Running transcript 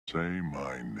Say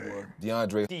my name.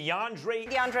 DeAndre. DeAndre.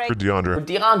 DeAndre.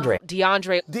 DeAndre.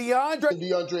 DeAndre. DeAndre.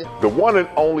 DeAndre. The one and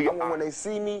only. When they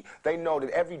see me, they know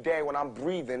that every day when I'm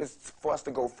breathing, it's for us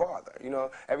to go farther. You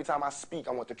know, every time I speak,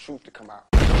 I want the truth to come out.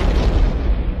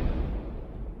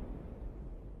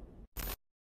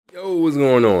 Yo, what's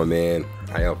going on, man?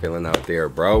 How y'all feeling out there,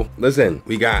 bro? Listen,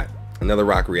 we got another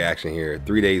rock reaction here.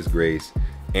 3 Days Grace.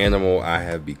 Animal I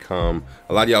Have Become.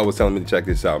 A lot of y'all was telling me to check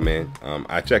this out, man.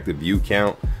 I checked the view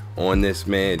count on this,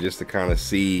 man, just to kind of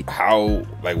see how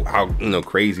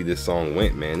crazy this song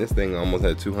went, man. This thing almost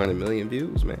had 200 million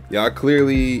views, man. Y'all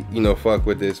clearly, fuck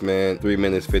with this, man. 3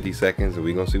 minutes 50 seconds, and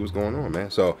we gonna see what's going on,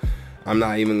 man. So I'm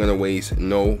not even gonna waste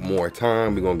no more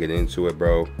time. We're gonna get into it,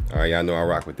 bro. All right, y'all know I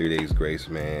rock with 3 Days Grace,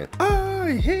 man.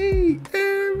 I hate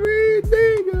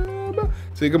everything about.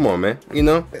 See, come on, man. You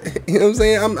know what I'm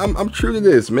saying? I'm true to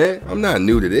this, man. I'm not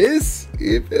new to this.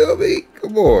 You feel me?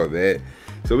 Come on, man.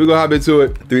 So we're gonna hop into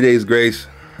it. 3 Days Grace.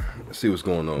 Let's see what's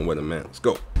going on with him, man. Let's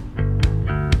go.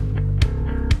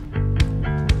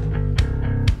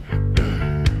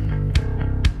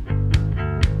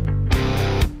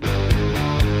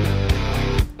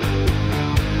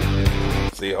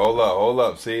 See, hold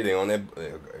up. See, they on that.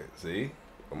 See,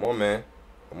 come on, man.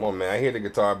 Come on, man. I hear the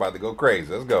guitar about to go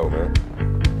crazy. Let's go, man.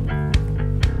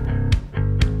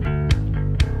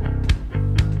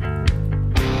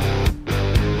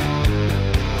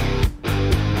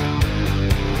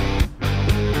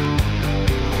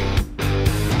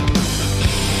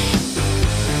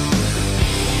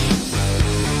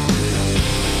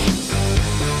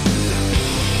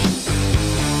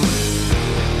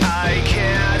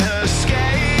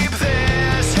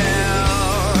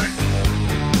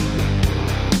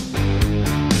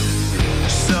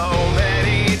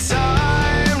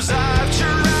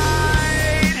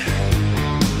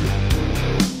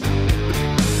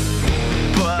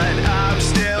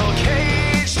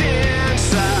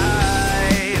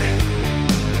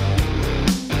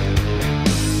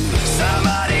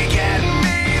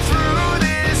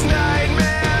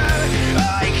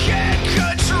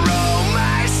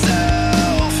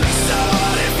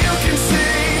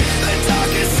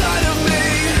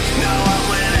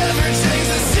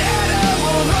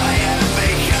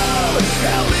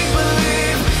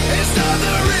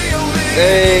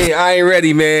 Hey, I ain't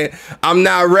ready, man. I'm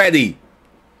not ready.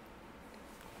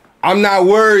 I'm not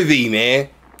worthy, man.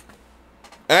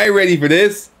 I ain't ready for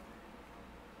this.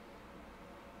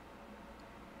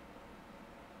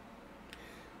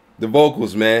 The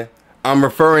vocals, man. I'm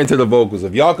referring to the vocals.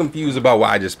 If y'all confused about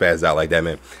why I just spazzed out like that,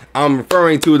 man, I'm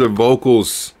referring to the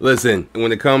vocals. Listen,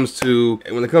 when it comes to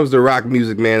rock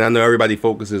music, man, I know everybody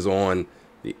focuses on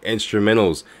the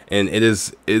instrumentals, and it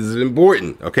is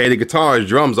important, okay? The guitars,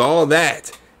 drums, all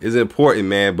that is important,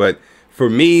 man. But for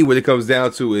me, what it comes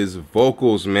down to is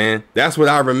vocals, man. That's what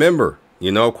I remember.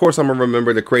 Of course I'm gonna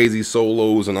remember the crazy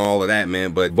solos and all of that,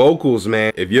 man. But vocals,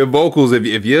 man, if your vocals, if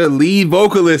your lead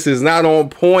vocalist is not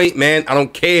on point, man, I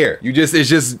don't care. It's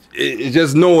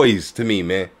just noise to me,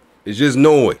 man. It's just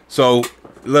noise. So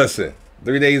listen,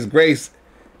 3 Days Grace,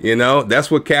 that's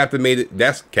what captivated.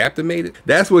 That's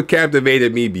what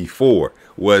captivated me before,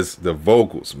 was the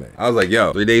vocals, man. I was like,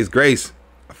 yo, 3 Days Grace,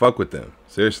 I fuck with them.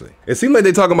 Seriously. It seemed like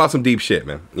they talking about some deep shit,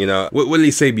 man. What did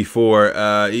he say before?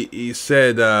 He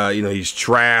said, he's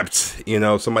trapped,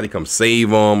 somebody come save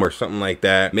him or something like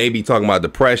that. Maybe talking about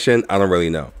depression. I don't really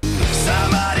know.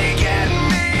 Somebody get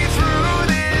me through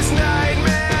this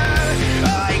nightmare.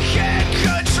 I can't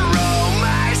control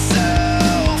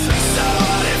myself. So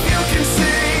what if you can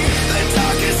see the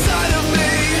darkest side of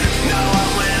me? No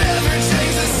one will ever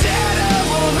change the setup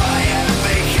of I have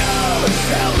become.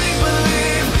 Help me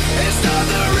believe it's not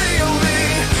the real me.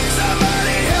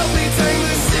 Somebody help me take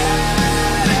the setup.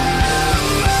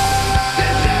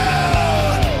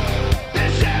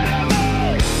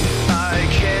 I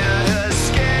can't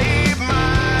escape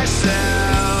myself.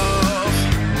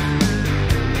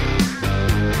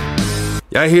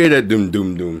 Y'all hear that doom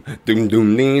doom doom doom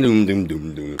doom ding doom doom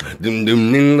doom doom doom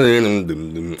doom ding doom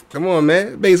doom doom. Come on,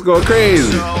 man, bass going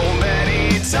crazy. So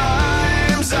many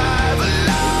times I've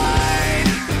lied,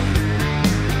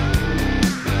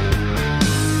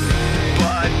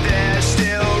 but there's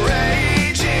still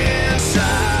rage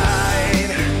inside.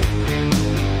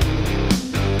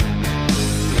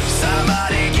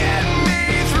 Somebody get me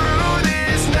through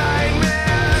this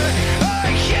nightmare.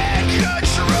 I can't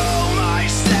control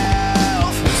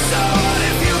myself. So what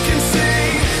if you can see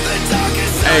the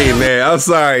darkest side? Hey, man, I'm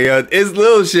sorry, yo. It's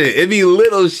little shit. It be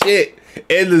little shit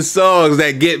in the songs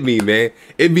that get me, man.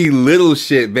 It be little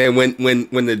shit, man. When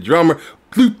the drummer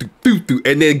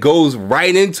and then goes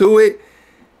right into it,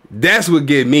 that's what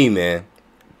get me, man.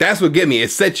 That's what get me.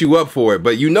 It sets you up for it,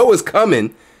 but you know it's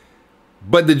coming.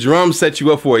 But the drums set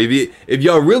you up for it. If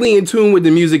y'all really in tune with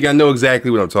the music, I know exactly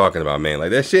what I'm talking about, man.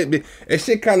 Like that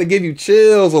shit kind of give you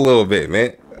chills a little bit,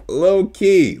 man. Low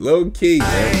key, man.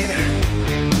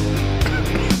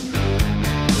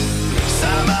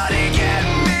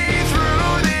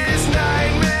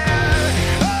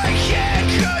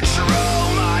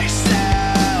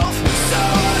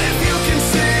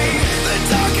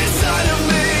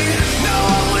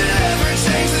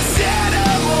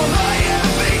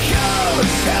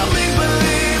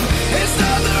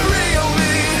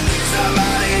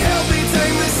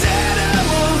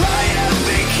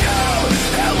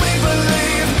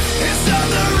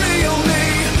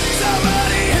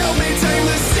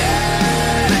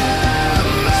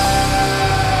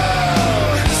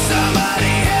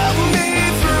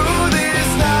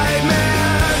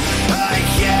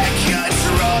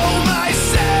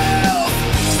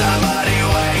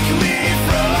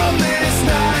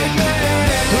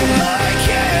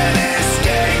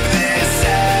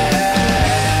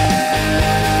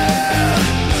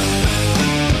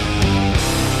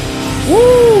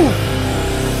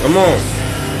 Come on.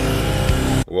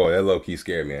 Whoa, that low-key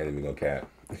scared me. I ain't even gonna cap.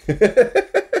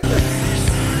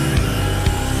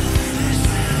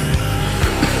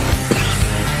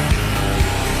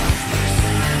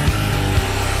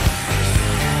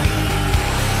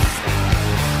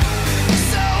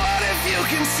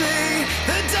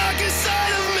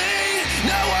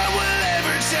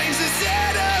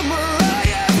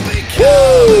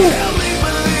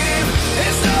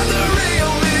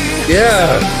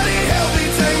 Yeah.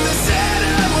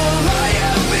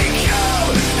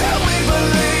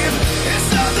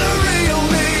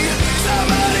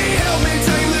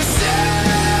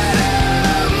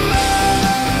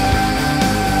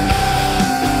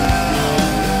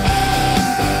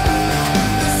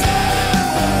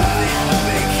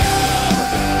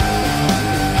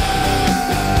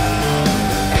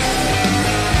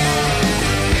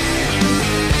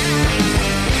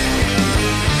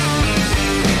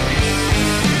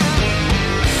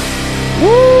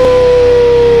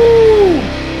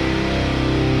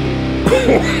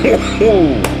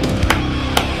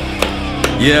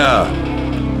 Yeah.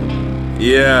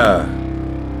 Yeah.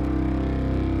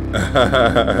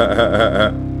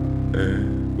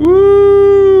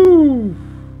 Woo.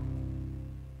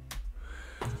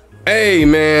 Hey,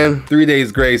 man. 3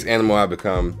 days grace, animal I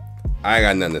become. I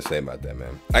got nothing to say about that,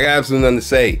 man. I got absolutely nothing to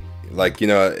say. Like, you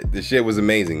know, the shit was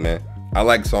amazing, man. I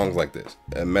like songs like this.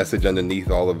 A message underneath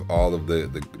all of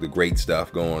the great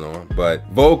stuff going on. But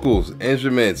vocals,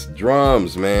 instruments,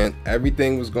 drums, man,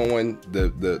 everything was going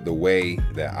the way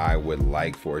that I would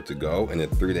like for it to go in a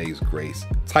 3 days grace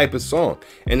type of song.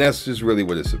 And that's just really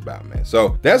what it's about, man.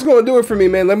 So that's gonna do it for me,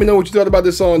 man. Let me know what you thought about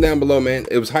this song down below, man.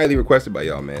 It was highly requested by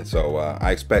y'all, man. So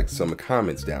I expect some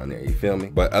comments down there, you feel me?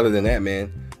 But other than that,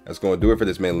 man, that's going to do it for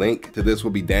this, man. Link to this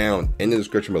will be down in the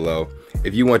description below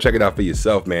if you want to check it out for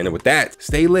yourself, man. And with that,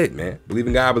 stay lit, man. Believe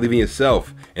in God, believe in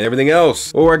yourself, and everything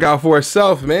else will work out for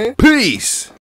itself, man. Peace.